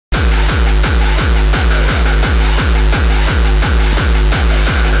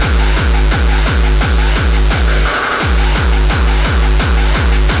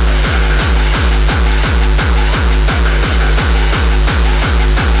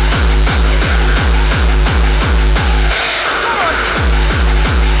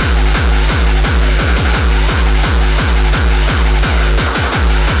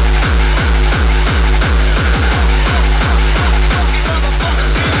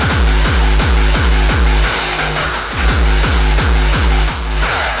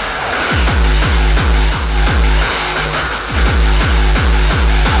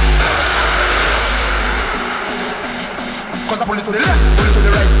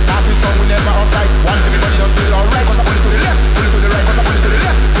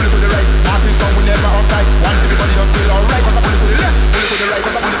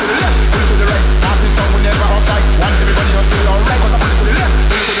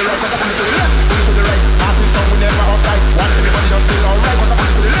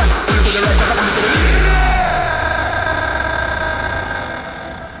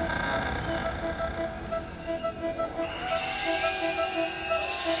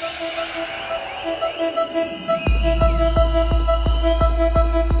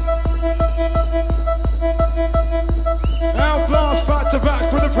Outblast back to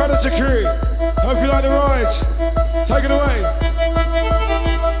back with the Predator crew. Hope you like the ride. Take it away.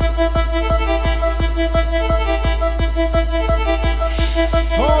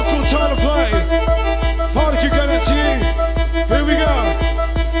 Hardcore time to play. Party crew going out to you. Here we go.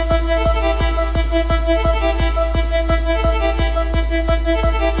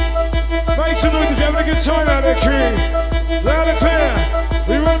 Make some noise if you're having a good time out there, crew. Loud and clear.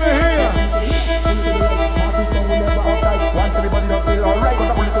 We want to hear you.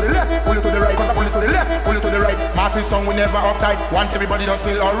 Massive song, we never uptight. Want everybody just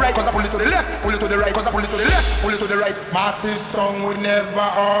feel alright. Cause I pull it to the left, pull it to the right. Cause I pull it to the left, pull it to the right. Massive song, we never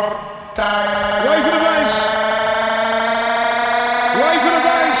uptight. Wait for the bass. Wait for the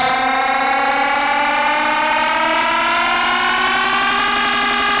bass.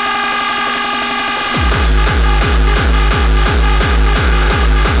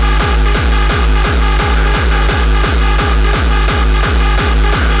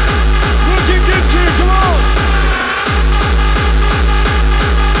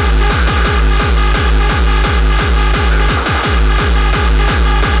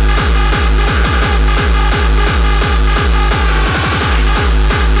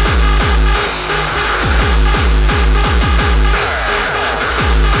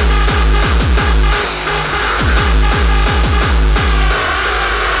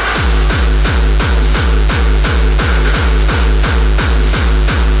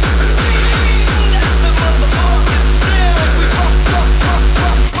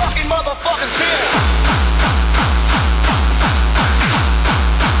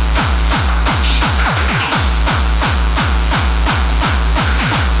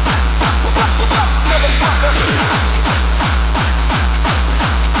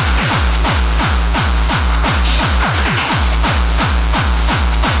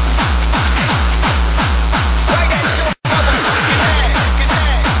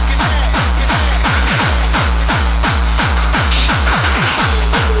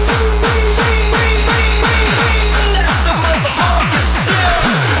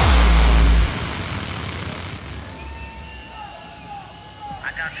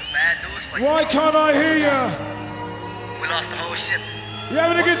 Why can't I hear you? We lost the whole ship. You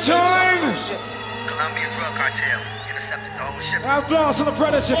having a good time? Colombian drug cartel intercepted the whole ship. Outblast on the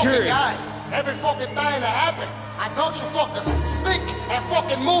Predator crew. Guys, every fucking thing that happened, I told you fuckers, stink and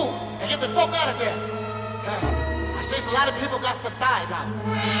fucking move and get the fuck out of there. I see a lot of people got to die now.